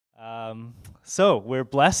So we're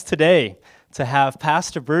blessed today to have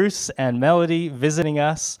Pastor Bruce and Melody visiting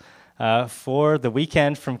us for the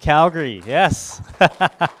weekend from Calgary. Yes.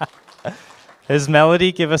 Is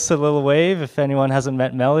Melody? Give us a little wave if anyone hasn't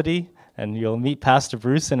met Melody, and you'll meet Pastor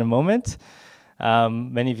Bruce in a moment.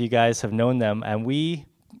 Many of you guys have known them, and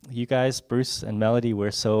you guys, Bruce and Melody,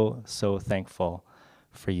 we're so thankful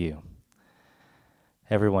for you.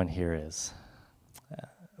 Everyone here is.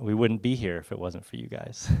 We wouldn't be here if it wasn't for you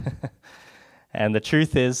guys. And the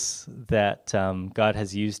truth is that God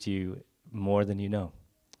has used you more than you know,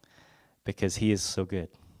 because He is so good.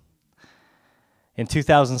 In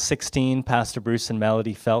 2016, Pastor Bruce and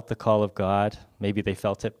Melody felt the call of God. Maybe they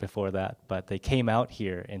felt it before that, but they came out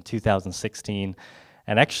here in 2016,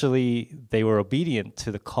 and actually they were obedient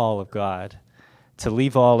to the call of God to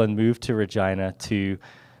leave all and move to Regina to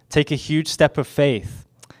take a huge step of faith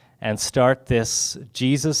and start this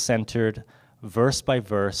Jesus-centered,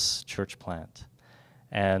 verse-by-verse church plant.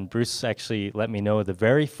 And Bruce actually let me know the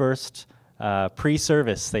very first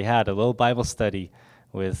pre-service they had, a little Bible study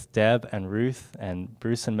with Deb and Ruth and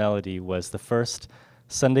Bruce and Melody, was the first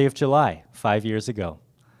Sunday of July, 5 years ago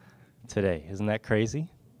today. Isn't that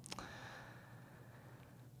crazy?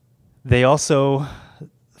 They also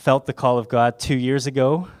felt the call of God 2 years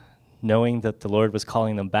ago, knowing that the Lord was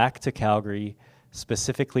calling them back to Calgary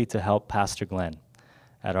specifically to help Pastor Glenn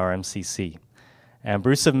at RMCC. And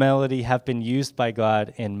Bruce and Melody have been used by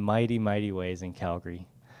God in mighty, mighty ways in Calgary.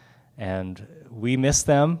 And we miss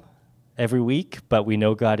them every week, but we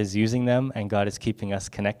know God is using them and God is keeping us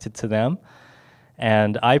connected to them.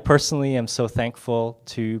 And I personally am so thankful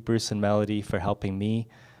to Bruce and Melody for helping me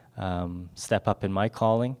step up in my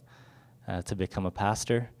calling to become a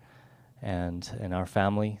pastor, and in our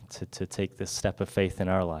family to take this step of faith in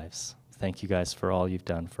our lives. Thank you guys for all you've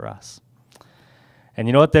done for us. And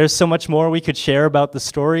you know what? There's so much more we could share about the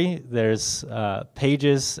story. There's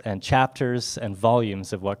pages and chapters and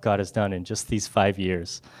volumes of what God has done in just these 5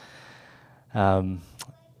 years. The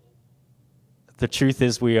truth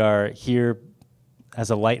is we are here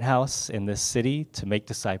as a lighthouse in this city to make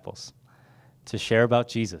disciples, to share about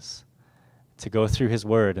Jesus, to go through His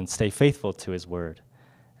Word and stay faithful to His Word,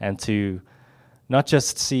 and to not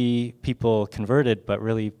just see people converted, but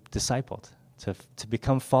really discipled, to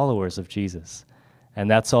become followers of Jesus.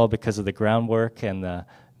 And that's all because of the groundwork and the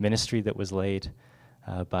ministry that was laid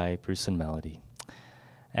by Bruce and Melody,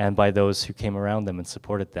 and by those who came around them and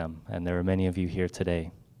supported them. And there are many of you here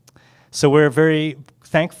today. So we're very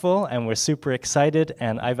thankful and we're super excited.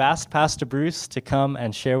 And I've asked Pastor Bruce to come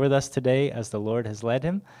and share with us today as the Lord has led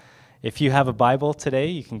him. If you have a Bible today,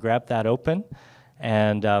 you can grab that open.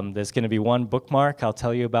 And there's going to be one bookmark I'll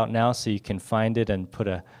tell you about now, so you can find it and put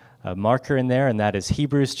a marker in there, and that is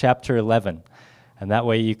Hebrews chapter 11. And that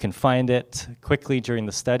way you can find it quickly during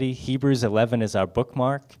the study. Hebrews 11 is our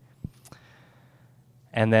bookmark.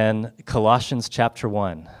 And then Colossians chapter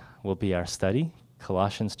 1 will be our study.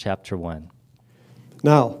 Colossians chapter 1.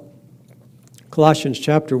 Now, Colossians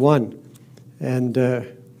chapter 1. And,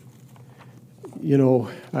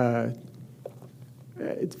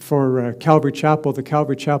 for Calvary Chapel, the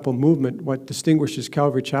Calvary Chapel movement, what distinguishes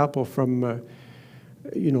Calvary Chapel from,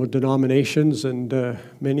 denominations and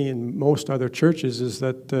many and most other churches is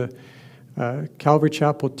that Calvary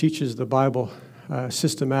Chapel teaches the Bible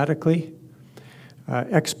systematically,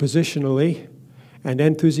 expositionally, and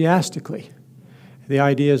enthusiastically. The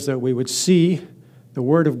idea is that we would see the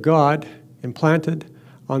Word of God implanted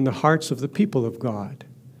on the hearts of the people of God.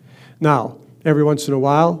 Now, every once in a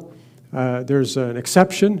while, there's an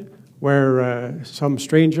exception where some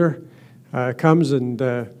stranger comes and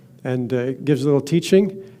gives a little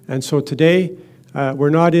teaching. And so today, we're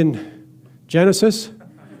not in Genesis,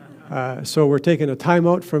 so we're taking a time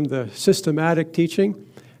out from the systematic teaching,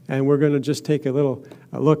 and we're going to just take a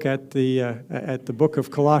look at the book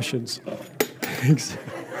of Colossians.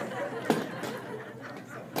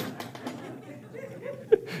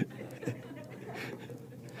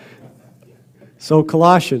 So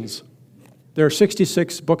Colossians. There are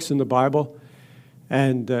 66 books in the Bible,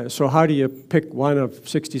 and so how do you pick one of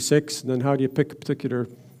 66, and then how do you pick a particular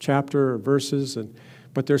chapter or verses?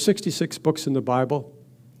 But there are 66 books in the Bible,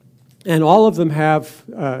 and all of them have,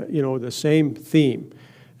 the same theme.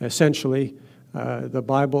 Essentially, the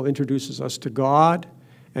Bible introduces us to God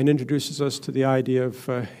and introduces us to the idea of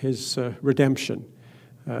His redemption.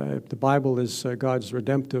 The Bible is God's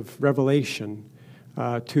redemptive revelation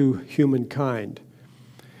to humankind.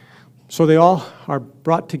 So they all are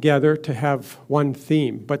brought together to have one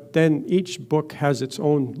theme, but then each book has its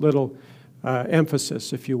own little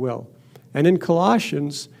emphasis, if you will. And in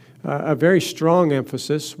Colossians, a very strong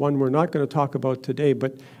emphasis, one we're not going to talk about today,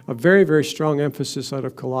 but a very, very strong emphasis out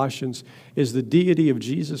of Colossians is the deity of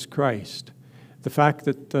Jesus Christ. The fact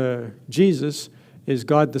that Jesus is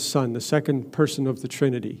God the Son, the second person of the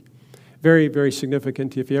Trinity. Very, very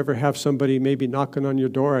significant. If you ever have somebody maybe knocking on your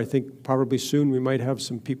door, I think probably soon we might have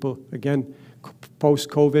some people, again,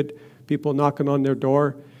 post-COVID, people knocking on their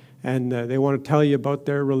door, and they want to tell you about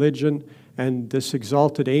their religion and this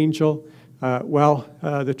exalted angel.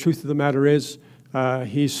 The truth of the matter is,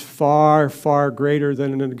 he's far, far greater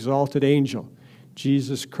than an exalted angel.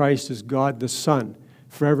 Jesus Christ is God the Son,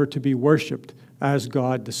 forever to be worshipped as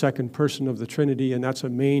God, the second person of the Trinity, and that's a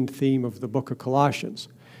main theme of the book of Colossians.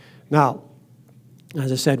 Now,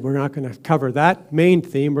 as I said, we're not going to cover that main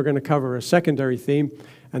theme. We're going to cover a secondary theme,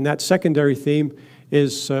 and that secondary theme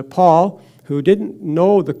is Paul, who didn't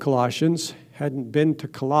know the Colossians, hadn't been to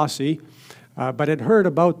Colossae, but had heard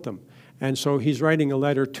about them. And so he's writing a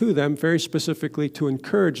letter to them, very specifically to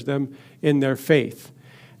encourage them in their faith.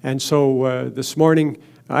 And so this morning,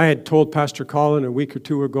 I had told Pastor Colin a week or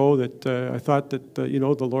two ago that I thought that,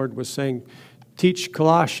 the Lord was saying, teach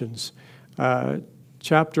Colossians,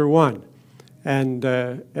 chapter 1. And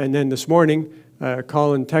then this morning,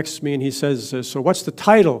 Colin texts me and he says, so what's the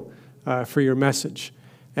title for your message?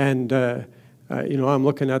 And, I'm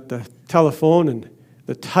looking at the telephone and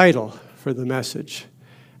the title for the message.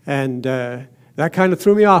 And that kind of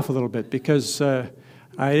threw me off a little bit because I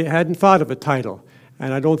hadn't thought of a title.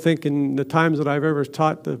 And I don't think in the times that I've ever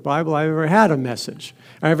taught the Bible, I've ever had a message.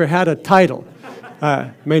 I ever had a title.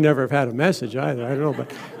 May never have had a message either. I don't know,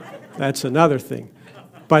 but that's another thing.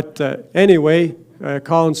 But anyway,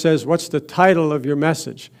 Colin says, what's the title of your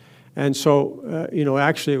message? And so,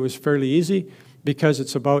 actually it was fairly easy because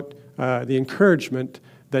it's about the encouragement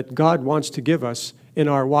that God wants to give us in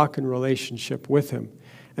our walk and relationship with Him.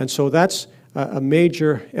 And so that's a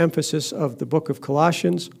major emphasis of the book of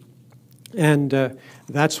Colossians. And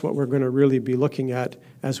that's what we're going to really be looking at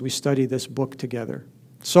as we study this book together.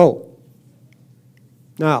 So,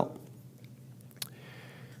 now,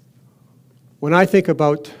 when I think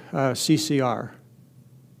about CCR,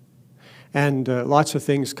 and lots of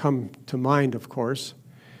things come to mind, of course,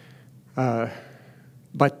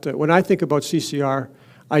 but when I think about CCR,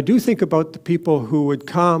 I do think about the people who would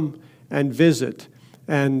come and visit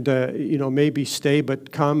and, maybe stay,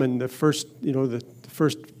 but come, and the first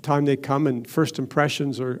time they come and first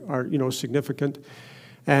impressions are significant.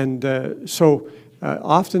 And so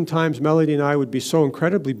oftentimes Melody and I would be so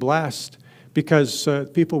incredibly blessed because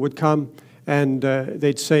people would come and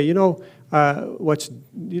they'd say, what's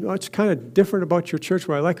kind of different about your church,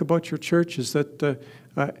 what I like about your church is that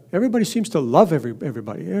everybody seems to love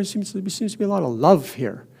everybody. There seems to be a lot of love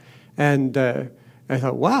here. And I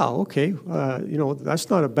thought, wow, okay, that's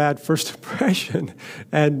not a bad first impression.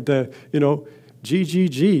 And,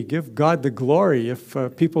 GGG, give God the glory. If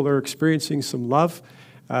people are experiencing some love,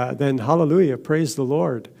 then hallelujah, praise the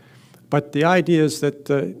Lord. But the idea is that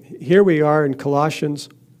here we are in Colossians,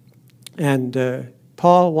 and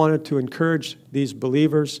Paul wanted to encourage these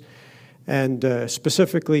believers, and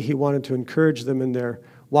specifically he wanted to encourage them in their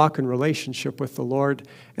walk in relationship with the Lord,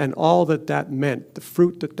 and all that meant, the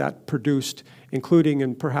fruit that produced, including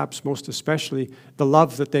and perhaps most especially the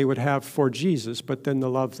love that they would have for Jesus, but then the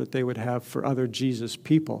love that they would have for other Jesus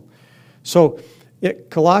people. So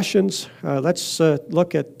Colossians, let's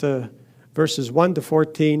look at verses 1 to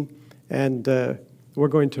 14, and we're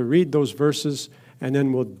going to read those verses, and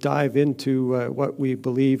then we'll dive into what we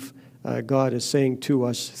believe God is saying to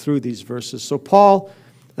us through these verses. So Paul,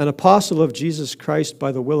 an apostle of Jesus Christ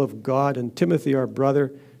by the will of God, and Timothy our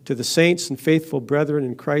brother, to the saints and faithful brethren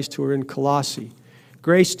in Christ who are in Colossae.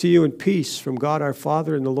 Grace to you and peace from God our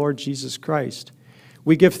Father and the Lord Jesus Christ.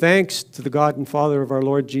 We give thanks to the God and Father of our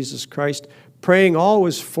Lord Jesus Christ, praying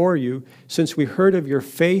always for you, since we heard of your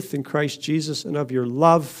faith in Christ Jesus and of your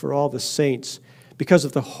love for all the saints, because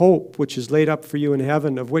of the hope which is laid up for you in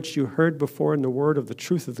heaven, of which you heard before in the word of the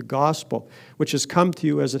truth of the gospel, which has come to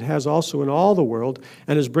you as it has also in all the world,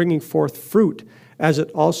 and is bringing forth fruit, as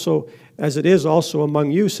it is also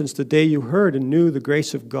among you since the day you heard and knew the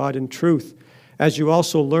grace of God in truth, as you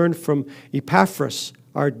also learned from Epaphras,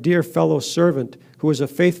 our dear fellow servant, who is a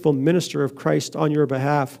faithful minister of Christ on your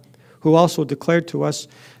behalf, who also declared to us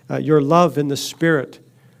your love in the Spirit.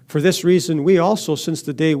 For this reason, we also, since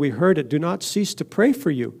the day we heard it, do not cease to pray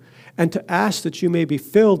for you, and to ask that you may be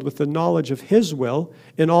filled with the knowledge of His will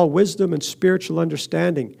in all wisdom and spiritual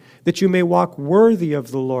understanding, that you may walk worthy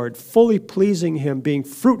of the Lord, fully pleasing Him, being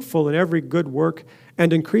fruitful in every good work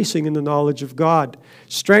and increasing in the knowledge of God,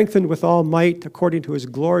 strengthened with all might according to His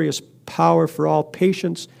glorious power for all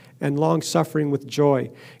patience and long-suffering with joy,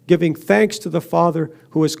 giving thanks to the Father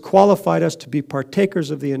who has qualified us to be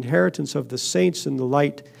partakers of the inheritance of the saints in the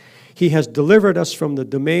light. He has delivered us from the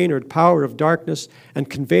domain or power of darkness and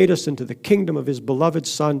conveyed us into the kingdom of his beloved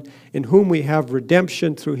Son, in whom we have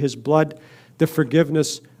redemption through his blood, the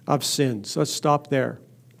forgiveness of sins. Let's stop there.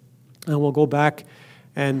 And we'll go back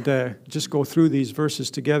and just go through these verses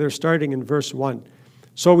together, starting in verse 1.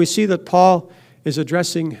 So we see that Paul is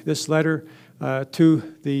addressing this letter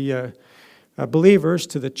to the believers,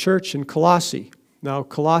 to the church in Colossae. Now,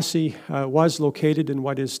 Colossae was located in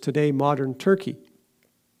what is today modern Turkey.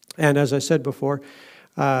 And as I said before,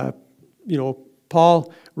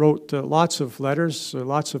 Paul wrote lots of letters,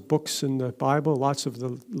 lots of books in the Bible, lots of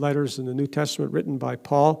the letters in the New Testament written by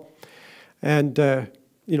Paul. And,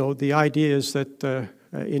 the idea is that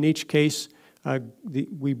in each case,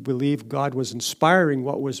 we believe God was inspiring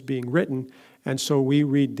what was being written, and so we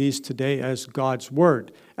read these today as God's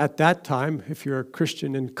Word. At that time, if you're a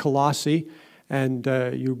Christian in Colossae and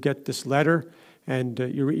you get this letter, and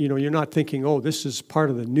you're not thinking, oh, this is part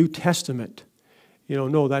of the New Testament.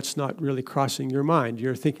 No, that's not really crossing your mind.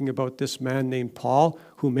 You're thinking about this man named Paul,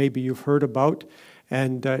 who maybe you've heard about,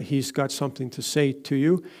 and he's got something to say to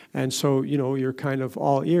you. And so, you're kind of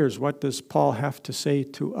all ears. What does Paul have to say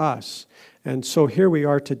to us? And so here we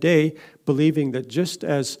are today, believing that just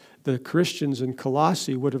as the Christians in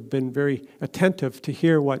Colossae would have been very attentive to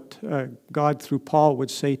hear what God through Paul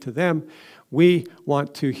would say to them, we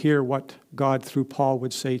want to hear what God through Paul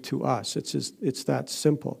would say to us. It's that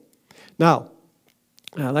simple. Now,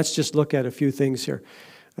 let's just look at a few things here.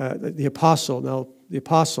 The apostle. Now, the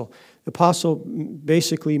apostle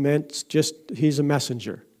basically meant just he's a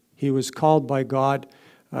messenger. He was called by God,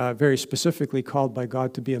 very specifically called by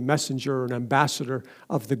God to be a messenger or an ambassador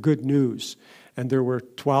of the good news. And there were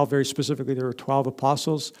 12, very specifically, there were 12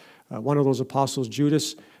 apostles. One of those apostles,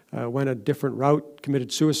 Judas, went a different route,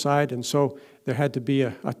 committed suicide, and so there had to be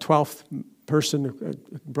a 12th person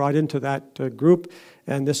brought into that group,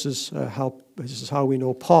 and this is how we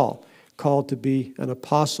know Paul, called to be an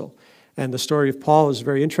apostle. And the story of Paul is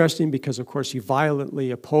very interesting because, of course, he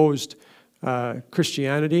violently opposed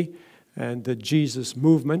Christianity and the Jesus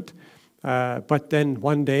movement. But then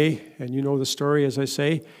one day, and you know the story, as I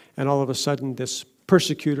say, and all of a sudden this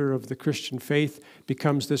persecutor of the Christian faith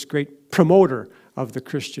becomes this great promoter of the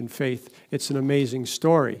Christian faith. It's an amazing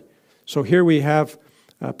story. So here we have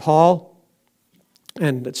Paul,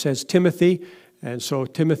 and it says Timothy. And so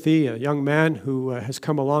Timothy, a young man who has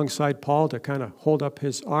come alongside Paul to kind of hold up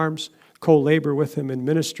his arms, co-labor with him in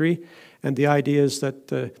ministry. And the idea is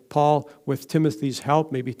that Paul, with Timothy's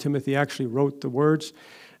help, maybe Timothy actually wrote the words.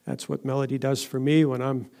 That's what Melody does for me when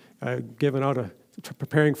I'm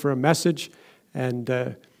preparing for a message. And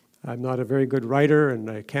I'm not a very good writer, and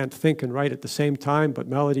I can't think and write at the same time, but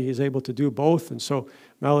Melody is able to do both. And so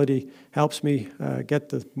Melody helps me get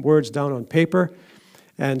the words down on paper.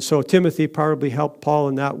 And so Timothy probably helped Paul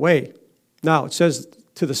in that way. Now, it says,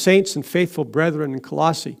 to the saints and faithful brethren in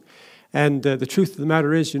Colossae. And the truth of the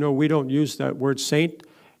matter is, we don't use that word saint.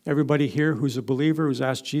 Everybody here who's a believer, who's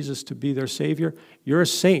asked Jesus to be their Savior, you're a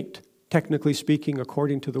saint, technically speaking,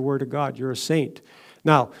 according to the Word of God. You're a saint.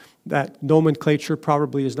 Now, that nomenclature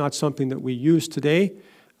probably is not something that we use today,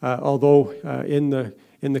 although in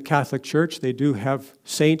the Catholic Church, they do have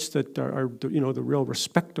saints that are the real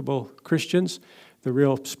respectable Christians, the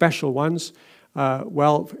real special ones.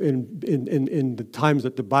 In the times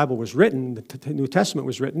that the Bible was written, the New Testament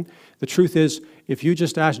was written, the truth is, if you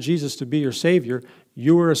just asked Jesus to be your Savior,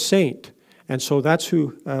 you were a saint. And so that's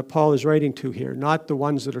who Paul is writing to here, not the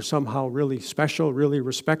ones that are somehow really special, really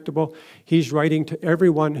respectable. He's writing to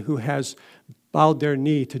everyone who has bowed their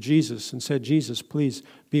knee to Jesus and said, Jesus, please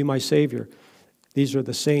be my Savior. These are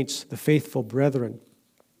the saints, the faithful brethren.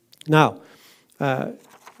 Now,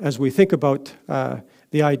 as we think about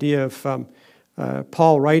the idea of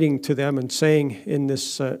Paul writing to them and saying in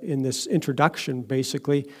this introduction,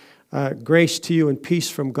 basically, grace to you and peace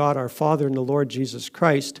from God our Father and the Lord Jesus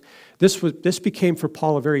Christ. This became for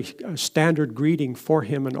Paul a very standard greeting for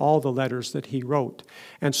him in all the letters that he wrote.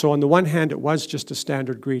 And so on the one hand, it was just a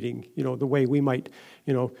standard greeting, the way we might,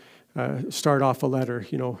 start off a letter,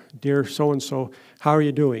 dear so-and-so, how are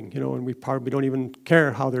you doing? And we probably don't even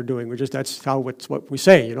care how they're doing. That's what we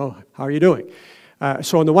say, how are you doing?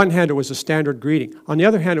 So on the one hand, it was a standard greeting. On the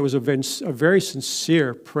other hand, it was a very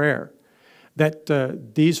sincere prayer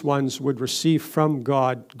that these ones would receive from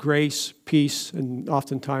God grace, peace, and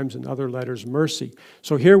oftentimes in other letters, mercy.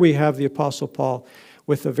 So here we have the Apostle Paul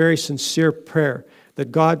with a very sincere prayer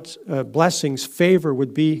that God's blessings, favor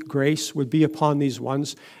would be, grace would be upon these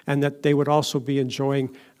ones, and that they would also be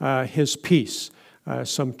enjoying His peace.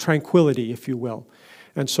 some tranquility, if you will.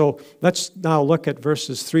 And so let's now look at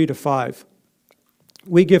verses 3 to 5.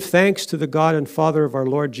 We give thanks to the God and Father of our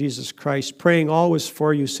Lord Jesus Christ, praying always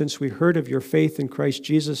for you, since we heard of your faith in Christ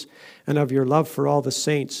Jesus and of your love for all the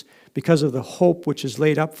saints, because of the hope which is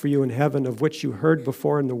laid up for you in heaven, of which you heard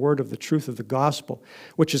before in the word of the truth of the gospel,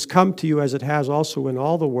 which has come to you as it has also in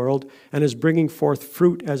all the world, and is bringing forth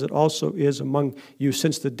fruit as it also is among you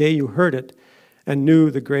since the day you heard it and knew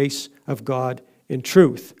the grace of God in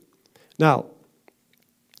truth. Now,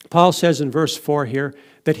 Paul says in verse 4 here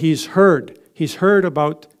that he's heard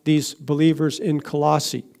about these believers in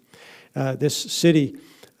Colossae, this city,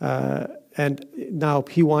 and now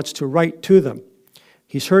he wants to write to them.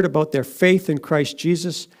 He's heard about their faith in Christ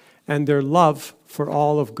Jesus and their love for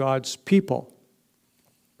all of God's people.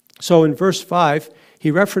 So in verse 5,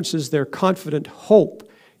 he references their confident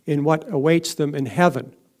hope in what awaits them in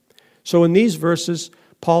heaven. So in these verses,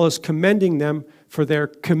 Paul is commending them for their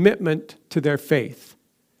commitment to their faith.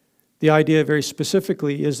 The idea very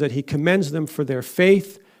specifically is that he commends them for their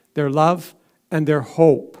faith, their love, and their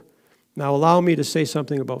hope. Now allow me to say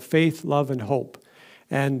something about faith, love, and hope.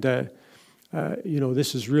 And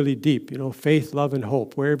this is really deep, faith, love, and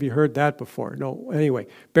hope. Where have you heard that before? No, anyway,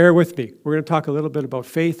 bear with me. We're going to talk a little bit about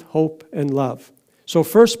faith, hope, and love. So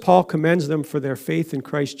first, Paul commends them for their faith in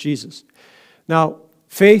Christ Jesus. Now,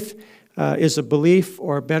 faith is a belief,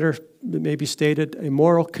 or better maybe stated, a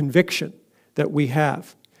moral conviction that we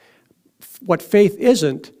have. What faith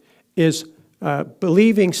isn't is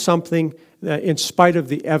believing something in spite of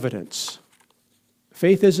the evidence.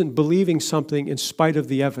 Faith isn't believing something in spite of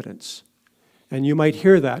the evidence. And you might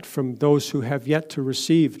hear that from those who have yet to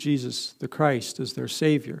receive Jesus the Christ as their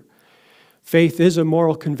Savior. Faith is a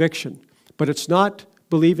moral conviction, but it's not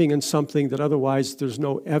believing in something that otherwise there's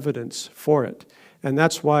no evidence for it. And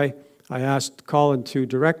that's why I asked Colin to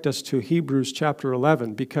direct us to Hebrews chapter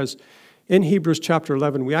 11, because in Hebrews chapter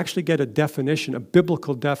 11, we actually get a definition, a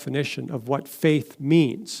biblical definition of what faith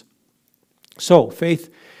means. So, faith,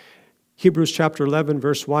 Hebrews chapter 11,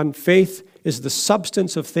 verse 1, faith is the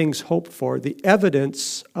substance of things hoped for, the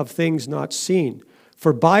evidence of things not seen.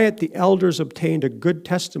 For by it the elders obtained a good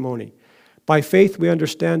testimony. By faith we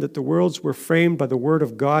understand that the worlds were framed by the word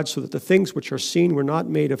of God, so that the things which are seen were not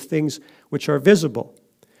made of things which are visible.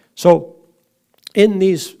 So, in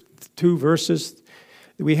these two verses,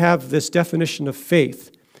 we have this definition of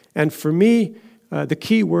faith. And for me, the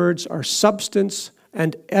key words are substance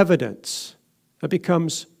and evidence. That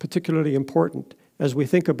becomes particularly important as we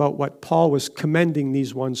think about what Paul was commending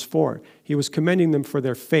these ones for. He was commending them for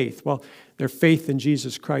their faith. Well, their faith in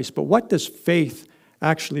Jesus Christ. But what does faith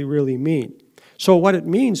actually really mean? So what it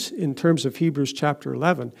means in terms of Hebrews chapter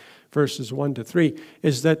 11, verses 1 to 3,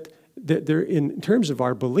 is that there, in terms of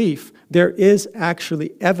our belief, there is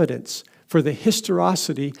actually evidence for the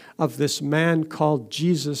historicity of this man called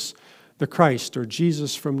Jesus the Christ, or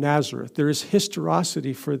Jesus from Nazareth. There is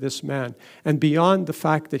historicity for this man. And beyond the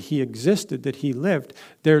fact that he existed, that he lived,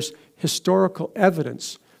 there's historical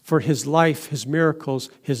evidence for his life, his miracles,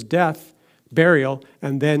 his death, burial,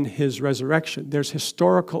 and then his resurrection. There's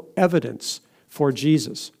historical evidence for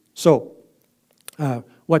Jesus. So,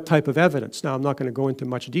 what type of evidence? Now, I'm not going to go into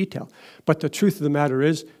much detail, but the truth of the matter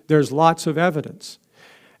is there's lots of evidence.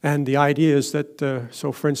 And the idea is that,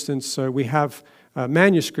 so for instance, we have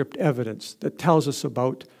manuscript evidence that tells us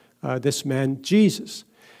about this man, Jesus.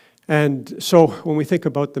 And so when we think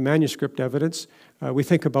about the manuscript evidence, we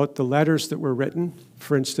think about the letters that were written,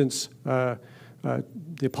 for instance, the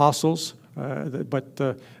apostles, but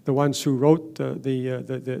the ones who wrote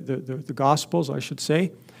the Gospels, I should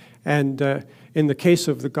say. And in the case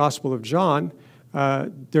of the Gospel of John,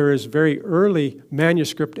 there is very early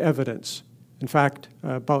manuscript evidence. In fact,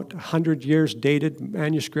 about 100 years dated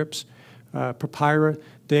manuscripts, papyri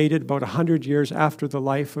dated about 100 years after the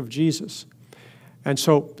life of Jesus. And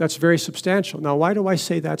so that's very substantial. Now, why do I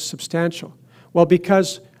say that's substantial? Well,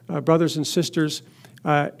 because, brothers and sisters,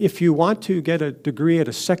 if you want to get a degree at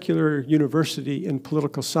a secular university in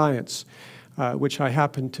political science, which I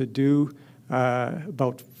happened to do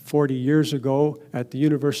about 40 years ago at the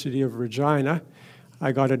University of Regina,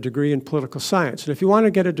 I got a degree in political science. And if you want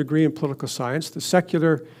to get a degree in political science, the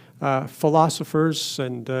secular philosophers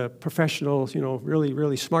and professional, really,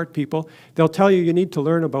 really smart people, they'll tell you need to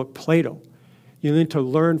learn about Plato. You need to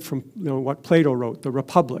learn from what Plato wrote, the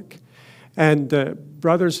Republic. And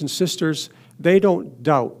brothers and sisters, they don't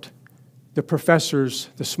doubt, the professors,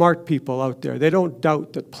 the smart people out there, they don't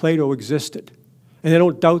doubt that Plato existed. And they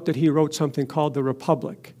don't doubt that he wrote something called the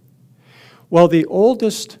Republic. Well, the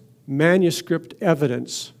oldest manuscript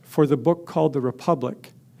evidence for the book called the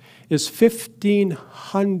Republic is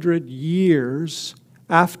 1,500 years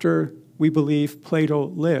after we believe Plato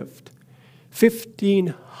lived.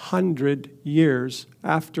 1,500 years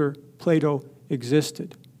after Plato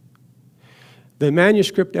existed. The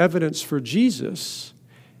manuscript evidence for Jesus,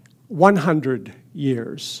 100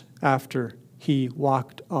 years after he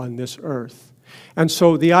walked on this earth. And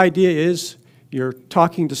so the idea is you're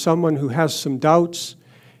talking to someone who has some doubts,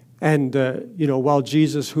 and, well,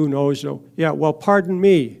 Jesus, who knows, yeah, well, pardon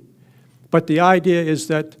me. But the idea is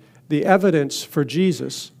that the evidence for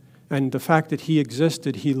Jesus and the fact that he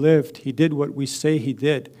existed, he lived, he did what we say he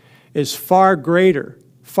did, is far greater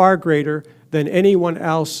than anyone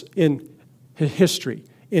else in history,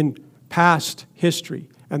 in past history.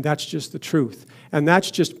 And that's just the truth. And that's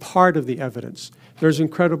just part of the evidence. There's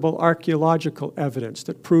incredible archaeological evidence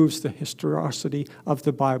that proves the historicity of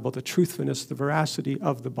the Bible, the truthfulness, the veracity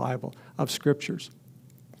of the Bible, of Scriptures.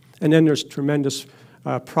 And then there's tremendous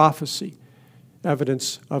prophecy,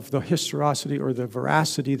 evidence of the historicity or the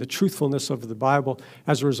veracity, the truthfulness of the Bible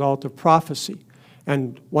as a result of prophecy.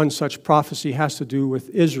 And one such prophecy has to do with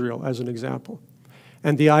Israel, as an example.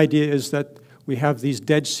 And the idea is that we have these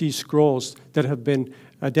Dead Sea Scrolls that have been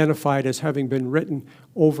identified as having been written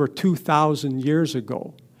over 2,000 years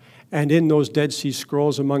ago. And in those Dead Sea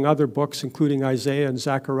Scrolls, among other books, including Isaiah and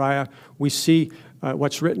Zechariah, we see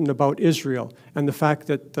what's written about Israel and the fact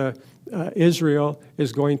that Israel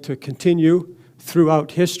is going to continue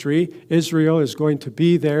throughout history. Israel is going to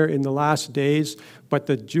be there in the last days, but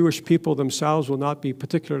the Jewish people themselves will not be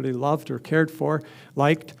particularly loved or cared for,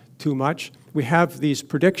 liked too much. We have these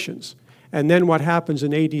predictions. And then what happens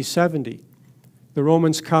in AD 70? The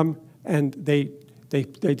Romans come and they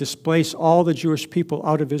displace all the Jewish people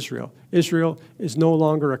out of Israel. Israel is no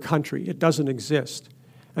longer a country. It doesn't exist.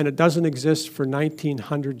 And it doesn't exist for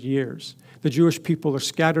 1,900 years. The Jewish people are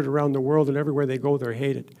scattered around the world, and everywhere they go, they're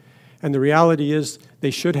hated. And the reality is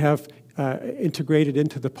they should have integrated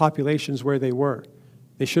into the populations where they were.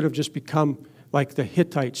 They should have just become like the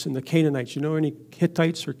Hittites and the Canaanites. You know any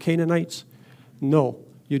Hittites or Canaanites? No,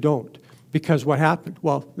 you don't. Because what happened?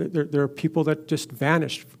 Well, there are people that just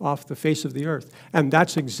vanished off the face of the earth. And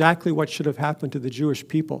that's exactly what should have happened to the Jewish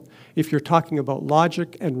people. If you're talking about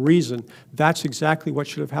logic and reason, that's exactly what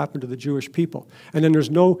should have happened to the Jewish people. And then there's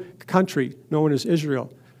no country known as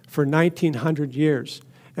Israel for 1,900 years.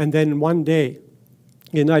 And then one day,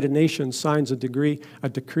 the United Nations signs a decree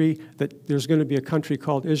that there's going to be a country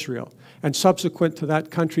called Israel. And subsequent to that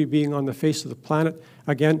country being on the face of the planet,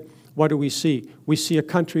 again, what do we see? We see a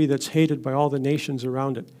country that's hated by all the nations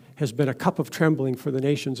around it, has been a cup of trembling for the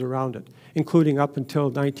nations around it, including up until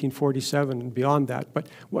 1947 and beyond that, but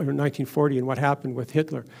 1940 and what happened with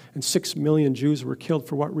Hitler. And 6 million Jews were killed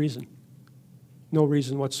for what reason? No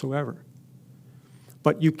reason whatsoever.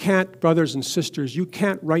 But you can't, brothers and sisters, you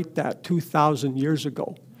can't write that 2,000 years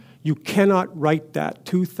ago. You cannot write that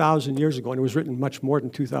 2,000 years ago, and it was written much more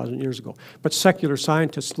than 2,000 years ago. But secular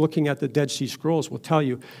scientists looking at the Dead Sea Scrolls will tell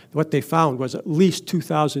you what they found was at least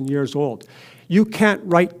 2,000 years old. You can't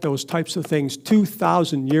write those types of things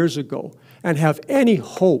 2,000 years ago and have any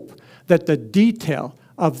hope that the detail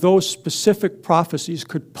of those specific prophecies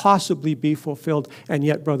could possibly be fulfilled. And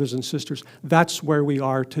yet, brothers and sisters, that's where we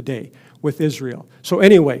are today with Israel. So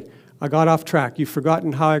anyway, I got off track. You've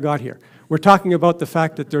forgotten how I got here. We're talking about the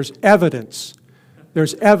fact that there's evidence.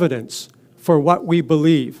 There's evidence for what we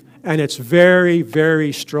believe, and it's very,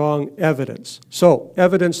 very strong evidence. So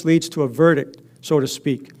evidence leads to a verdict, so to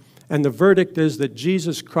speak. And the verdict is that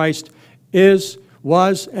Jesus Christ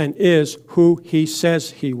was, and is who he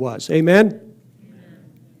says he was. Amen?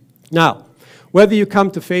 Amen. Now, whether you come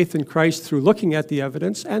to faith in Christ through looking at the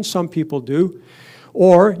evidence, and some people do,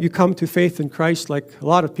 or you come to faith in Christ like a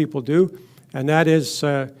lot of people do, and that is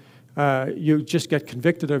you just get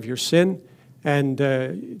convicted of your sin,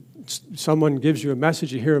 and someone gives you a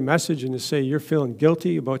message, you hear a message, and they say you're feeling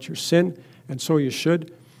guilty about your sin, and so you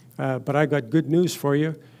should. But I got good news for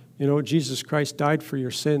you. You know, Jesus Christ died for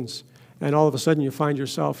your sins. And all of a sudden you find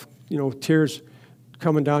yourself, tears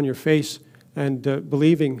coming down your face and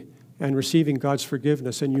believing and receiving God's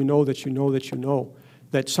forgiveness. And you know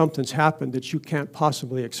that something's happened that you can't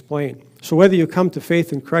possibly explain. So whether you come to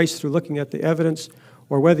faith in Christ through looking at the evidence,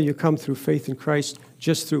 or whether you come through faith in Christ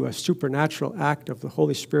just through a supernatural act of the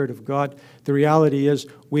Holy Spirit of God, the reality is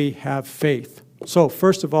we have faith. So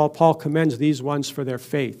first of all, Paul commends these ones for their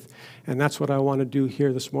faith. And that's what I want to do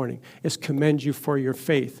here this morning, is commend you for your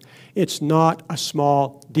faith. It's not a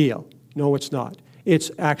small deal. No, it's not.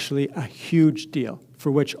 It's actually a huge deal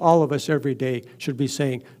for which all of us every day should be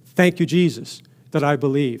saying, thank you, Jesus, that I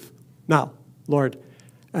believe. Now, Lord,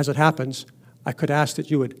 as it happens, I could ask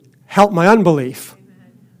that you would help my unbelief.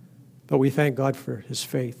 but we thank God for his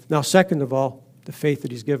faith. Now, second of all, the faith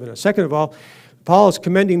that he's given us. Second of all, Paul is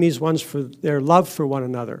commending these ones for their love for one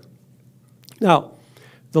another. Now,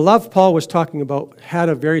 the love Paul was talking about had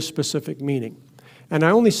a very specific meaning. And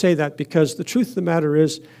I only say that because the truth of the matter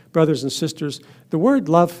is, brothers and sisters, the word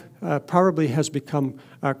love probably has become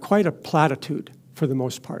quite a platitude for the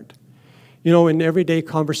most part. You know, in everyday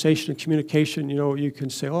conversation and communication, you know, you can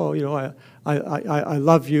say, oh, you know, I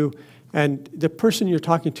love you. And the person you're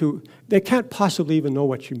talking to, they can't possibly even know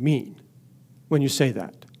what you mean when you say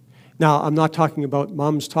that. Now, I'm not talking about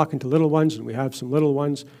moms talking to little ones, and we have some little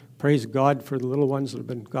ones. Praise God for the little ones that have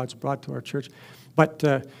been God's brought to our church. But,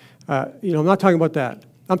 you know, I'm not talking about that.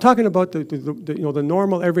 I'm talking about the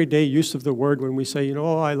normal everyday use of the word when we say, you know,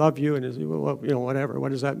 oh, I love you, and well, you know, whatever.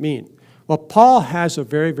 What does that mean? Well, Paul has a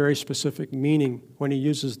very, very specific meaning when he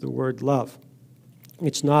uses the word love.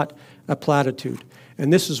 It's not a platitude.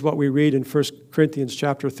 And this is what we read in 1 Corinthians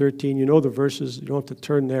chapter 13. You know the verses. You don't have to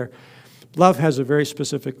turn there. Love has a very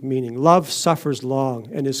specific meaning. Love suffers long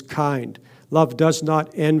and is kind. Love does not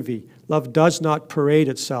envy. Love does not parade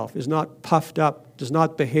itself, is not puffed up, does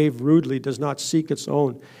not behave rudely, does not seek its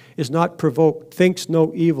own, is not provoked, thinks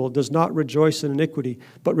no evil, does not rejoice in iniquity,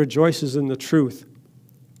 but rejoices in the truth.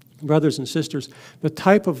 Brothers and sisters, the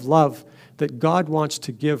type of love that God wants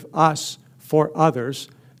to give us for others,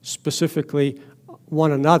 specifically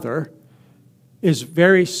one another, is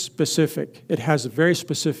very specific. It has a very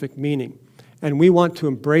specific meaning. And we want to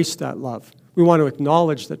embrace that love. We want to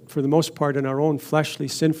acknowledge that for the most part in our own fleshly,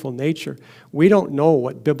 sinful nature, we don't know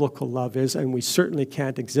what biblical love is, and we certainly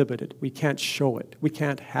can't exhibit it. We can't show it. We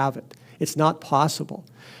can't have it. It's not possible.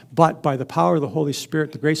 But by the power of the Holy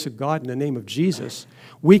Spirit, the grace of God, in the name of Jesus,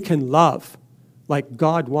 we can love like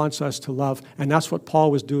God wants us to love. And that's what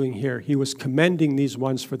Paul was doing here. He was commending these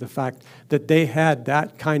ones for the fact that they had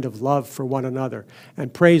that kind of love for one another.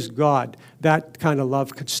 And praise God, that kind of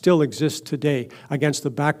love could still exist today against the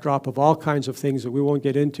backdrop of all kinds of things that we won't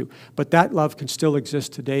get into. But that love can still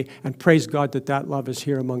exist today. And praise God that that love is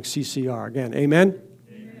here among CCR. Again, amen?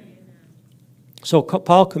 Amen. So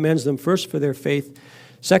Paul commends them first for their faith,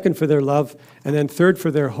 second for their love, and then third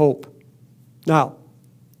for their hope. Now,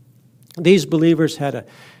 these believers had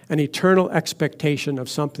an eternal expectation of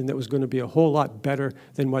something that was going to be a whole lot better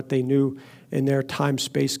than what they knew in their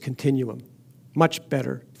time-space continuum. Much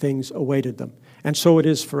better things awaited them. And so it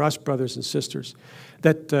is for us, brothers and sisters,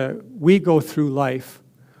 that we go through life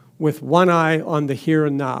with one eye on the here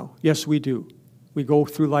and now. Yes, we do. We go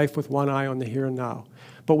through life with one eye on the here and now.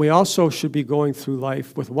 But we also should be going through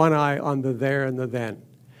life with one eye on the there and the then.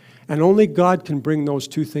 And only God can bring those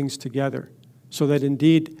two things together, so that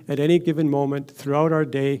indeed, at any given moment, throughout our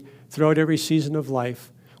day, throughout every season of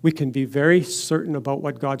life, we can be very certain about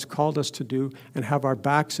what God's called us to do and have our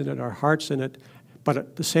backs in it, our hearts in it. But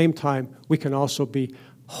at the same time, we can also be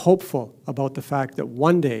hopeful about the fact that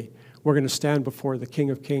one day we're going to stand before the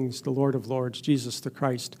King of Kings, the Lord of Lords, Jesus the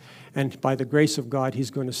Christ. And by the grace of God,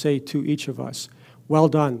 he's going to say to each of us, well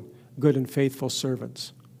done, good and faithful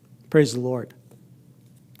servants. Praise the Lord.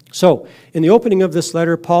 So, in the opening of this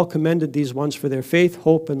letter, Paul commended these ones for their faith,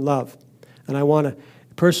 hope, and love. And I want to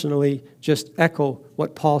personally just echo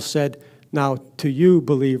what Paul said now to you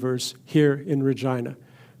believers here in Regina.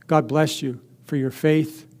 God bless you for your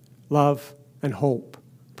faith, love, and hope.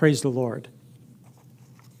 Praise the Lord.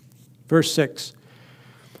 Verse 6,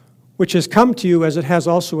 which has come to you as it has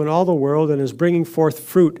also in all the world, and is bringing forth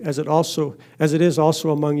fruit as it is also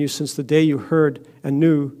among you since the day you heard and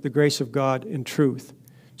knew the grace of God in truth.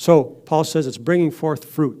 So, Paul says it's bringing forth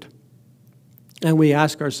fruit. And we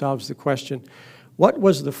ask ourselves the question, what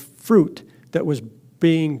was the fruit that was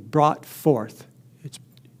being brought forth? It's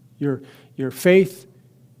your faith,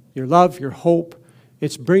 your love, your hope.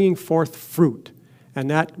 It's bringing forth fruit. And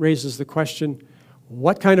that raises the question,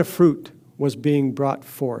 what kind of fruit was being brought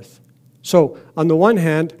forth? So, on the one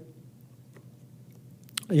hand,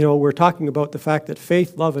 you know, we're talking about the fact that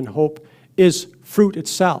faith, love, and hope is fruit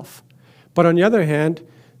itself. But on the other hand,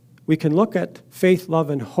 we can look at faith, love,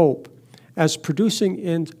 and hope as producing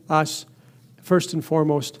in us, first and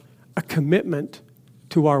foremost, a commitment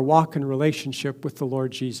to our walk and relationship with the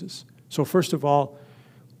Lord Jesus. So first of all,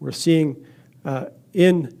 we're seeing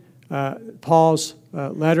in Paul's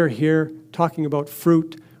letter here, talking about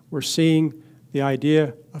fruit, we're seeing the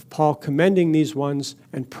idea of Paul commending these ones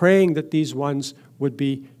and praying that these ones would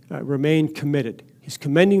be remain committed. He's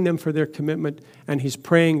commending them for their commitment, and he's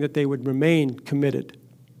praying that they would remain committed.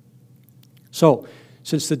 So,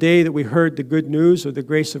 since the day that we heard the good news of the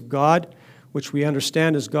grace of God, which we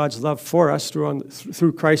understand is God's love for us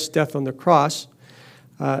through Christ's death on the cross,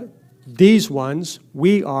 these ones,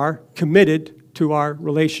 we are committed to our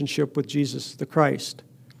relationship with Jesus the Christ.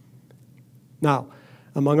 Now,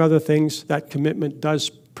 among other things, that commitment does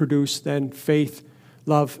produce then faith,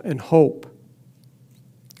 love, and hope.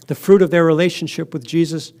 The fruit of their relationship with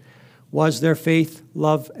Jesus was their faith,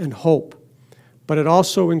 love, and hope. But it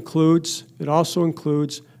also includes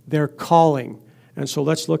their calling. And so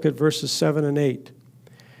let's look at verses 7 and 8.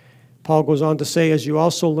 Paul goes on to say, as you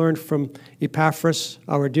also learned from Epaphras,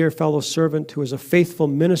 our dear fellow servant, who is a faithful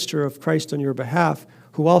minister of Christ on your behalf,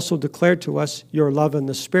 who also declared to us your love in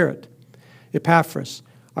the Spirit. Epaphras,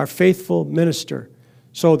 our faithful minister.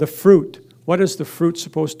 So the fruit, what is the fruit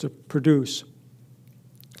supposed to produce?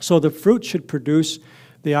 So the fruit should produce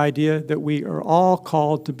the idea that we are all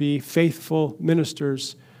called to be faithful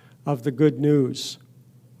ministers of the good news.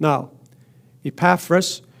 Now,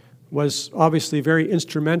 Epaphras was obviously very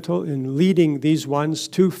instrumental in leading these ones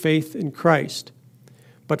to faith in Christ.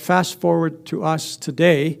 But fast forward to us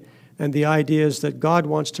today, and the idea is that God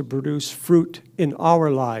wants to produce fruit in our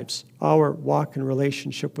lives, our walk and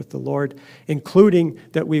relationship with the Lord, including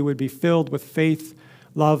that we would be filled with faith,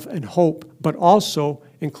 love, and hope, but also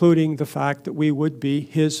including the fact that we would be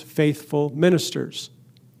His faithful ministers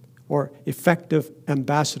or effective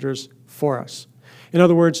ambassadors for us. In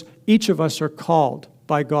other words, each of us are called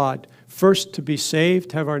by God, first to be saved,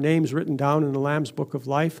 to have our names written down in the Lamb's Book of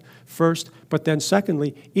Life, first, but then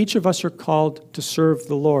secondly, each of us are called to serve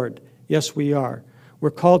the Lord. Yes, we are.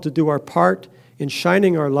 We're called to do our part in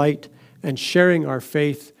shining our light and sharing our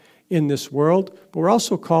faith in this world, but we're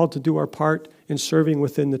also called to do our part in serving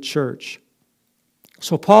within the church.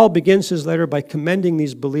 So Paul begins his letter by commending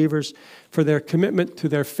these believers for their commitment to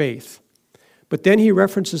their faith. But then he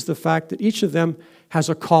references the fact that each of them has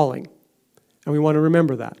a calling. And we want to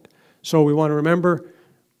remember that. So we want to remember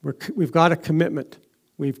we've got a commitment.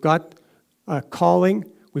 We've got a calling.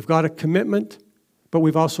 We've got a commitment. But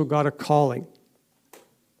we've also got a calling.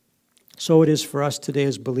 So it is for us today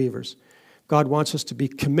as believers. God wants us to be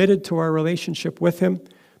committed to our relationship with Him,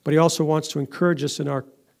 but He also wants to encourage us in our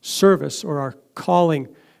service or our calling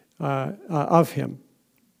of Him.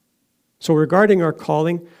 So regarding our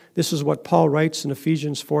calling, this is what Paul writes in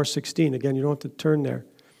Ephesians 4:16. Again, you don't have to turn there.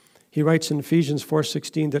 He writes in Ephesians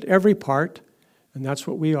 4:16 that every part, and that's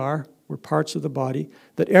what we are, we're parts of the body,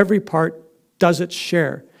 that every part does its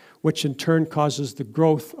share, which in turn causes the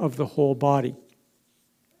growth of the whole body.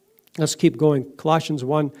 Let's keep going. Colossians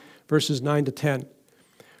 1, verses 9 to 10.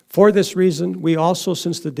 For this reason, we also,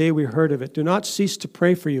 since the day we heard of it, do not cease to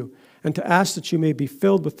pray for you and to ask that you may be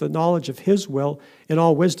filled with the knowledge of His will in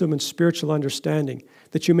all wisdom and spiritual understanding,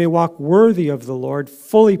 that you may walk worthy of the Lord,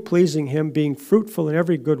 fully pleasing Him, being fruitful in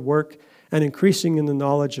every good work and increasing in the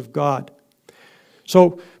knowledge of God.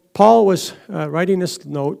 So Paul was writing this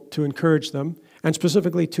note to encourage them and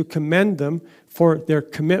specifically to commend them for their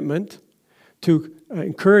commitment, to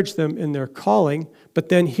encourage them in their calling. But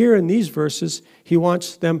then here in these verses, he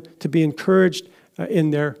wants them to be encouraged in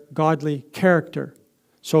their godly character.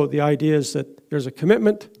 So the idea is that there's a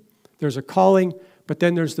commitment, there's a calling, but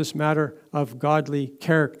then there's this matter of godly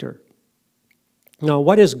character. Now,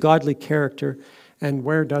 what is godly character and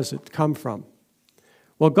where does it come from?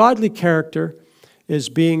 Well, godly character is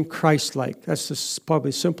being Christ-like. That's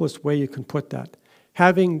probably the simplest way you can put that.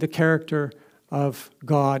 Having the character of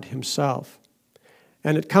God Himself.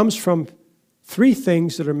 And it comes from three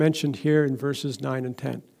things that are mentioned here in verses 9 and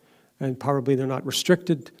 10. And probably they're not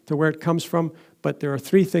restricted to where it comes from, but there are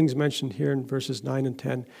three things mentioned here in verses 9 and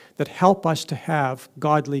 10 that help us to have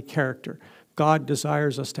godly character. God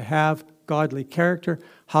desires us to have godly character.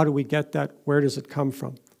 How do we get that? Where does it come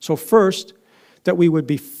from? So first, that we would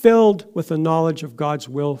be filled with the knowledge of God's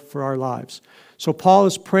will for our lives. So Paul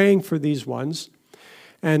is praying for these ones,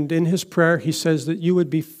 and in his prayer he says that you would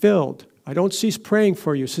be filled. I don't cease praying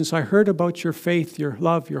for you. Since I heard about your faith, your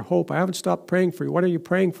love, your hope, I haven't stopped praying for you. What are you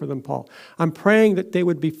praying for them, Paul? I'm praying that they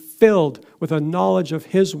would be filled with a knowledge of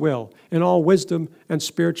His will in all wisdom and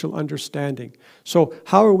spiritual understanding. So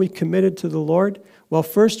how are we committed to the Lord? Well,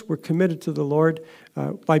 first, we're committed to the Lord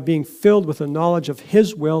by being filled with a knowledge of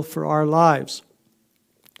His will for our lives.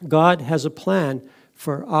 God has a plan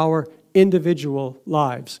for our individual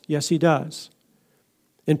lives. Yes, He does.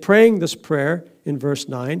 In praying this prayer in verse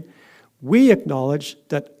 9, we acknowledge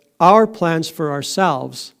that our plans for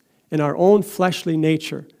ourselves in our own fleshly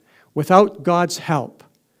nature, without God's help,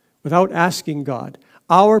 without asking God,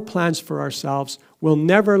 our plans for ourselves will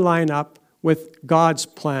never line up with God's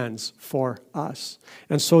plans for us.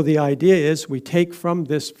 And so the idea is we take from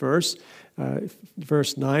this verse,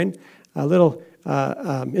 verse 9, a little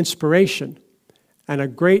inspiration. and a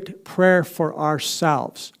great prayer for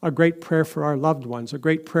ourselves, a great prayer for our loved ones, a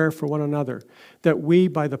great prayer for one another, that we,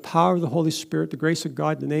 by the power of the Holy Spirit, the grace of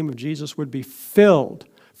God, in the name of Jesus, would be filled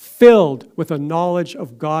with a knowledge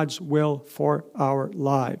of God's will for our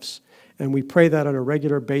lives. And we pray that on a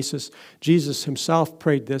regular basis. Jesus himself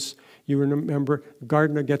prayed this. You remember the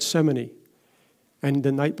Garden of Gethsemane. And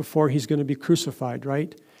the night before he's going to be crucified,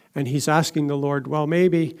 right? And he's asking the Lord, well,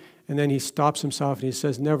 maybe. And then he stops himself and he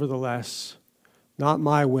says, nevertheless, not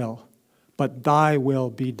my will, but thy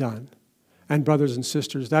will be done. And brothers and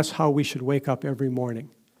sisters, that's how we should wake up every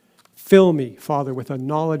morning. Fill me, Father, with a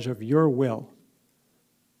knowledge of your will.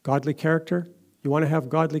 Godly character? You want to have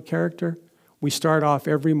godly character? We start off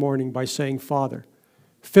every morning by saying, Father,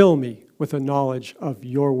 fill me with a knowledge of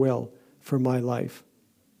your will for my life.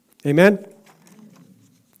 Amen?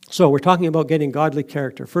 So we're talking about getting godly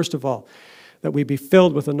character. First of all, that we be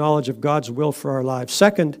filled with a knowledge of God's will for our lives.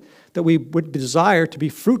 Second, that we would desire to be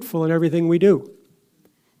fruitful in everything we do.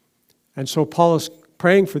 And so Paul is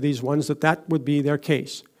praying for these ones that would be their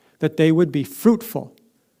case, that they would be fruitful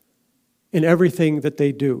in everything that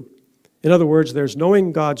they do. In other words, there's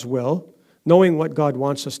knowing God's will, knowing what God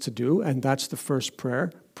wants us to do, and that's the first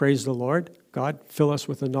prayer. Praise the Lord. God, fill us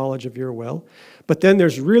with the knowledge of your will. But then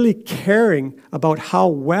there's really caring about how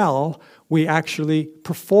well we actually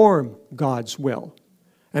perform God's will.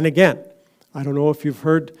 And again, I don't know if you've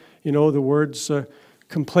heard, the words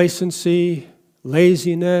complacency,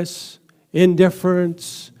 laziness,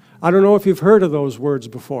 indifference. I don't know if you've heard of those words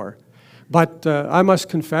before. But I must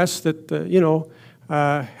confess that,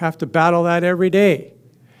 have to battle that every day.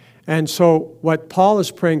 And so what Paul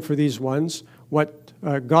is praying for these ones, what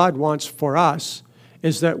God wants for us,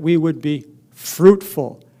 is that we would be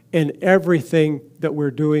fruitful in everything that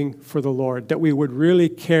we're doing for the Lord, that we would really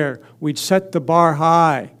care. We'd set the bar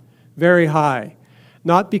high, very high,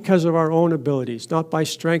 not because of our own abilities, not by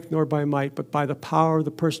strength nor by might, but by the power of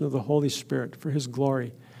the person of the Holy Spirit for his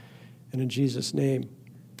glory, and in Jesus' name.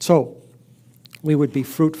 So, we would be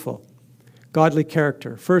fruitful. Godly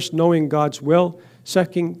character. First, knowing God's will.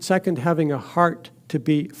 Second, having a heart to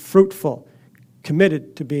be fruitful,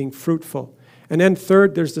 committed to being fruitful. And then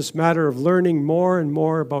third, there's this matter of learning more and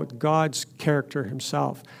more about God's character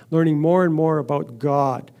himself, learning more and more about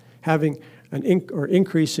God, having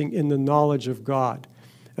increasing in the knowledge of God.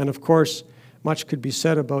 And of course, much could be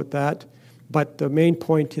said about that, but the main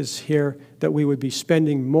point is here that we would be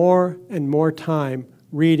spending more and more time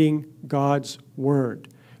reading God's Word.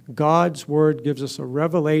 God's Word gives us a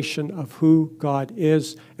revelation of who God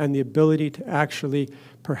is and the ability to actually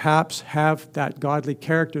perhaps have that godly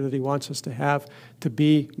character that he wants us to have, to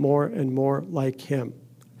be more and more like him,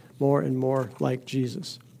 more and more like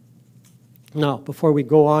Jesus. Now, before we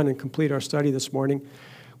go on and complete our study this morning,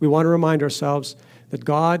 we want to remind ourselves that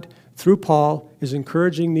God, through Paul, is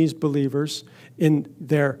encouraging these believers in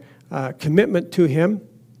their commitment to him.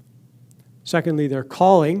 Secondly, their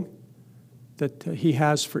calling that he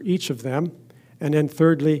has for each of them. And then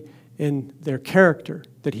thirdly, in their character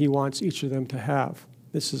that he wants each of them to have.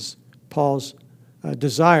 This is Paul's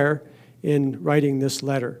desire in writing this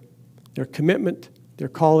letter. Their commitment, their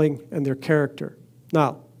calling, and their character.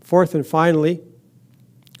 Now, fourth and finally,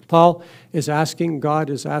 God is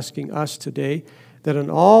asking us today that in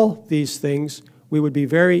all these things we would be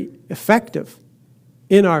very effective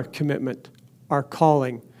in our commitment, our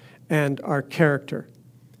calling, and our character.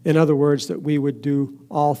 In other words, that we would do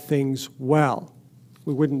all things well.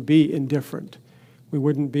 We wouldn't be indifferent. We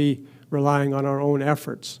wouldn't be relying on our own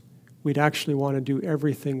efforts. We'd actually want to do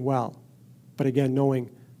everything well. But again, knowing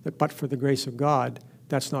that but for the grace of God,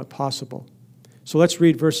 that's not possible. So let's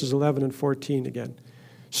read verses 11 and 14 again.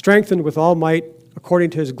 Strengthened with all might, according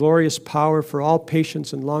to his glorious power, for all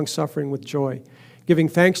patience and long-suffering with joy, giving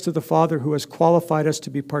thanks to the Father who has qualified us to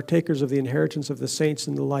be partakers of the inheritance of the saints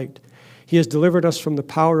in the light. He has delivered us from the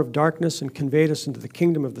power of darkness and conveyed us into the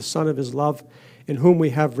kingdom of the Son of his love, in whom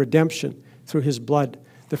we have redemption through his blood,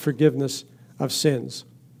 the forgiveness of sins.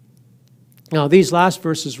 Now, these last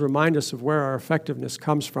verses remind us of where our effectiveness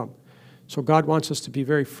comes from. So God wants us to be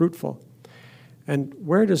very fruitful. And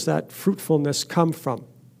where does that fruitfulness come from?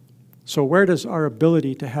 So where does our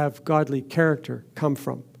ability to have godly character come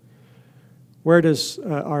from? Where does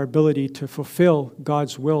our ability to fulfill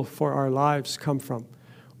God's will for our lives come from?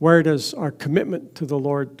 Where does our commitment to the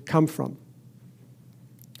Lord come from?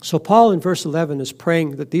 So Paul in verse 11 is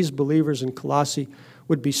praying that these believers in Colossae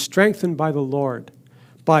would be strengthened by the Lord,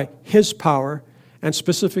 by his power, and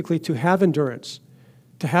specifically to have endurance,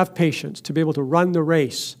 to have patience, to be able to run the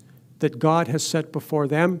race that God has set before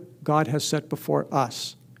them, God has set before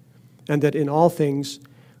us. And that in all things,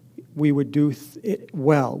 we would do it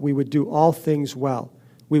well. We would do all things well.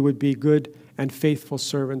 We would be good and faithful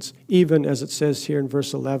servants, even as it says here in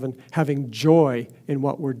verse 11, having joy in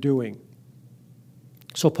what we're doing.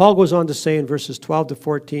 So Paul goes on to say in verses 12 to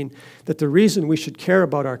 14 that the reason we should care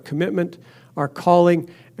about our commitment, our calling,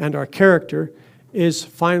 and our character is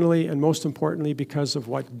finally and most importantly because of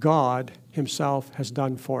what God himself has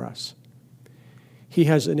done for us. He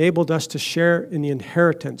has enabled us to share in the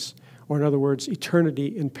inheritance, or in other words, eternity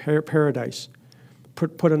in paradise.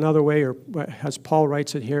 Put another way, or as Paul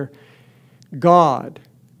writes it here, God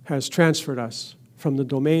has transferred us from the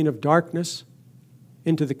domain of darkness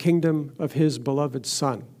into the kingdom of his beloved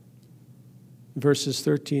Son. Verses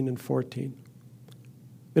 13 and 14.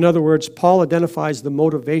 In other words, Paul identifies the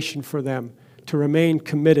motivation for them to remain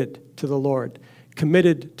committed to the Lord,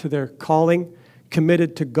 committed to their calling,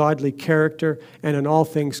 committed to godly character, and in all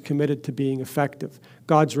things committed to being effective.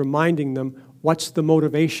 God's reminding them, what's the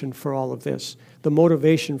motivation for all of this? The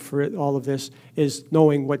motivation for all of this is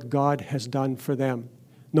knowing what God has done for them,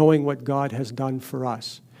 knowing what God has done for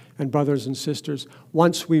us. And brothers and sisters,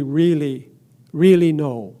 once we really, really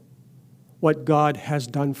know what God has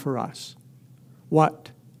done for us,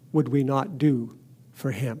 what would we not do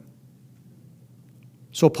for him?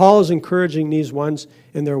 So Paul is encouraging these ones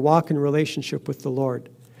in their walk in relationship with the Lord.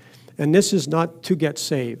 And this is not to get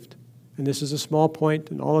saved. And this is a small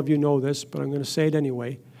point, and all of you know this, but I'm going to say it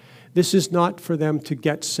anyway. This is not for them to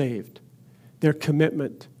get saved. Their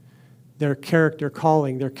commitment, their character,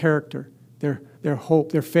 calling, their character, their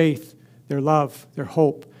hope, their faith, their love, their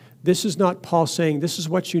hope. This is not Paul saying this is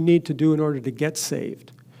what you need to do in order to get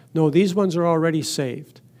saved. No, these ones are already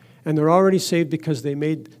saved. And they're already saved because they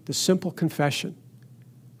made the simple confession.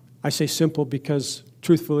 I say simple because,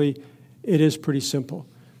 truthfully, it is pretty simple.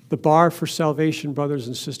 The bar for salvation, brothers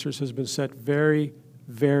and sisters, has been set very,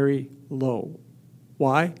 very low.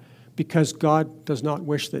 Why? Because God does not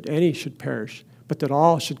wish that any should perish, but that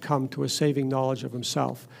all should come to a saving knowledge of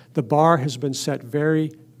himself. The bar has been set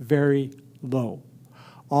very, very low.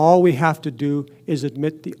 All we have to do is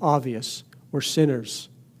admit the obvious. We're sinners.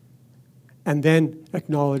 And then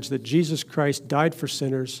acknowledge that Jesus Christ died for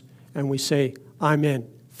sinners, and we say, I'm in.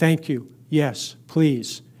 Thank you. Yes,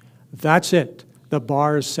 please. That's it. The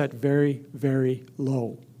bar is set very, very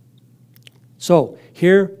low. So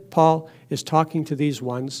here Paul is talking to these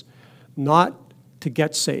ones not to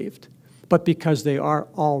get saved, but because they are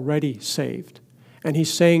already saved. And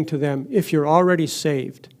he's saying to them, if you're already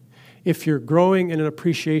saved, if you're growing in an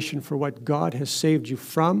appreciation for what God has saved you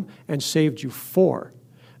from and saved you for,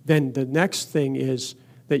 then the next thing is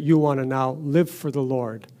that you want to now live for the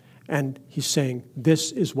Lord. And he's saying,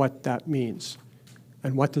 this is what that means.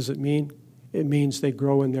 And what does it mean? It means they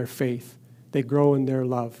grow in their faith. They grow in their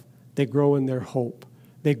love. They grow in their hope.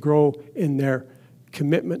 They grow in their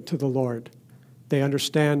commitment to the Lord. They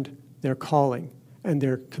understand their calling, and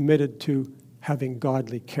they're committed to having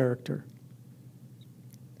godly character.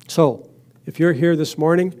 So, if you're here this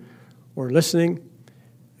morning or listening,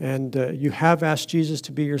 and you have asked Jesus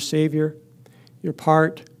to be your Savior, you're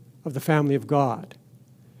part of the family of God.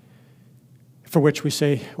 For which we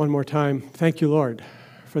say one more time, thank you, Lord,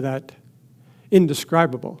 for that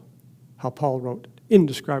indescribable, how Paul wrote,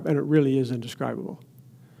 indescribable, and it really is indescribable.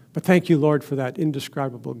 But thank you, Lord, for that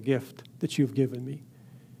indescribable gift that you've given me.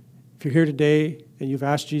 If you're here today and you've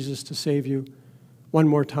asked Jesus to save you, one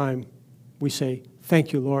more time, we say,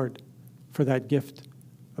 thank you, Lord, for that gift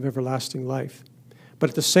of everlasting life. But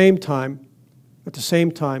at the same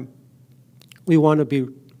time, we want to be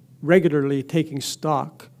regularly taking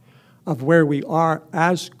stock of where we are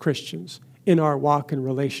as Christians in our walk and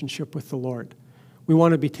relationship with the Lord. We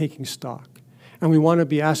want to be taking stock. And we want to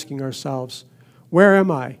be asking ourselves, where am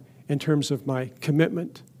I in terms of my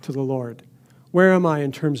commitment to the Lord? Where am I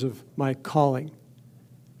in terms of my calling?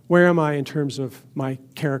 Where am I in terms of my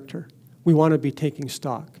character? We want to be taking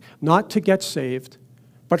stock, not to get saved,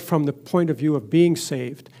 but from the point of view of being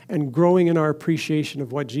saved and growing in our appreciation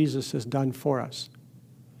of what Jesus has done for us.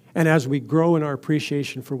 And as we grow in our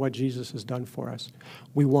appreciation for what Jesus has done for us,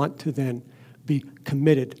 we want to then be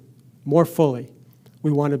committed more fully.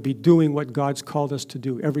 We want to be doing what God's called us to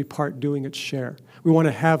do, every part doing its share. We want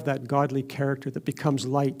to have that godly character that becomes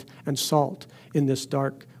light and salt in this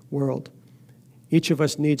dark world. Each of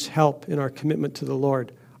us needs help in our commitment to the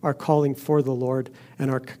Lord, our calling for the Lord, and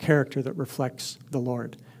our character that reflects the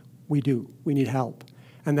Lord. We do. We need help.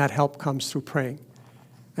 And that help comes through praying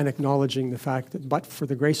and acknowledging the fact that but for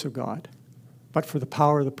the grace of God, but for the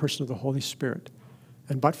power of the person of the Holy Spirit,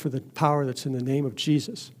 and but for the power that's in the name of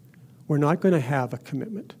Jesus, we're not going to have a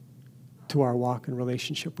commitment to our walk and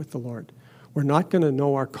relationship with the Lord. We're not going to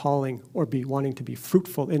know our calling or be wanting to be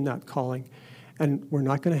fruitful in that calling, and we're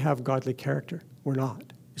not going to have godly character. We're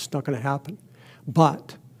not. It's not going to happen.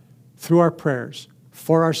 But through our prayers,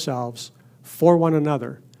 for ourselves, for one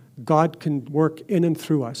another, God can work in and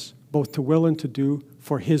through us, both to will and to do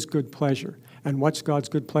for his good pleasure. And what's God's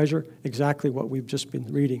good pleasure? Exactly what we've just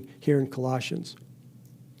been reading here in Colossians.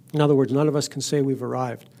 In other words, none of us can say we've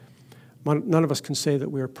arrived. None of us can say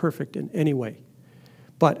that we are perfect in any way.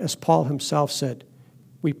 But as Paul himself said,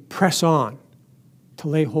 we press on to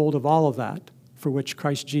lay hold of all of that for which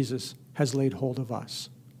Christ Jesus has laid hold of us.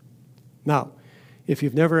 Now, if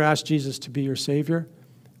you've never asked Jesus to be your Savior,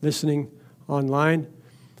 listening online,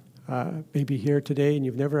 maybe here today, and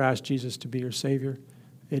you've never asked Jesus to be your Savior,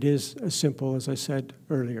 it is as simple as I said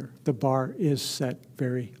earlier. The bar is set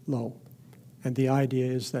very low. And the idea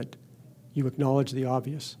is that you acknowledge the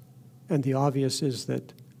obvious. And the obvious is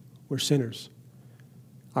that we're sinners.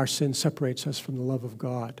 Our sin separates us from the love of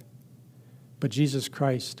God. But Jesus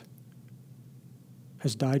Christ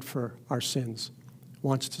has died for our sins,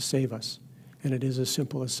 wants to save us. And it is as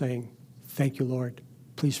simple as saying, thank you, Lord.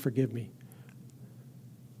 Please forgive me.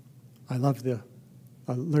 I love the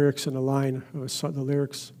lyrics in a line. The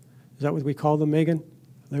lyrics, is that what we call them, Megan?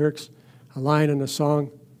 Lyrics? A line in a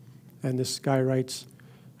song. And this guy writes,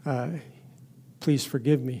 please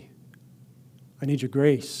forgive me. I need your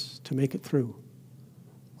grace to make it through.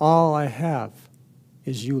 All I have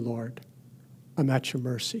is you, Lord. I'm at your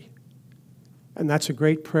mercy. And that's a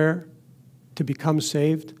great prayer to become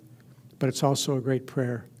saved, but it's also a great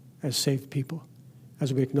prayer as saved people,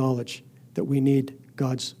 as we acknowledge that we need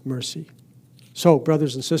God's mercy. So,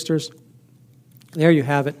 brothers and sisters, there you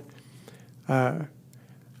have it.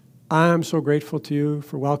 I'm so grateful to you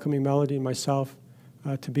for welcoming Melody and myself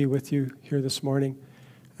to be with you here this morning.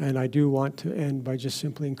 And I do want to end by just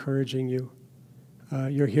simply encouraging you.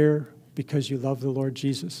 You're here because you love the Lord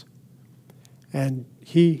Jesus. And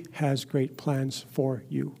he has great plans for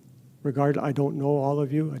you. I don't know all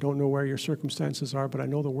of you. I don't know where your circumstances are, but I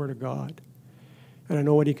know the Word of God. And I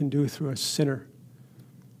know what he can do through a sinner.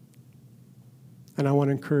 And I want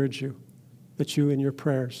to encourage you that you in your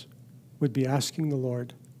prayers would be asking the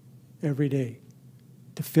Lord every day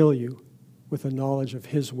to fill you with a knowledge of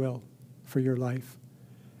his will for your life,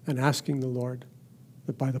 and asking the Lord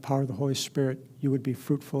that by the power of the Holy Spirit you would be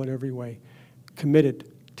fruitful in every way,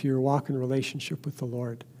 committed to your walk in relationship with the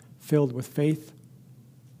Lord, filled with faith,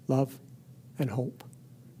 love, and hope,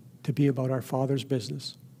 to be about our Father's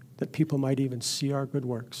business, that people might even see our good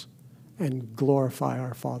works and glorify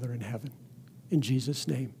our Father in heaven. In Jesus'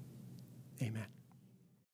 name, amen.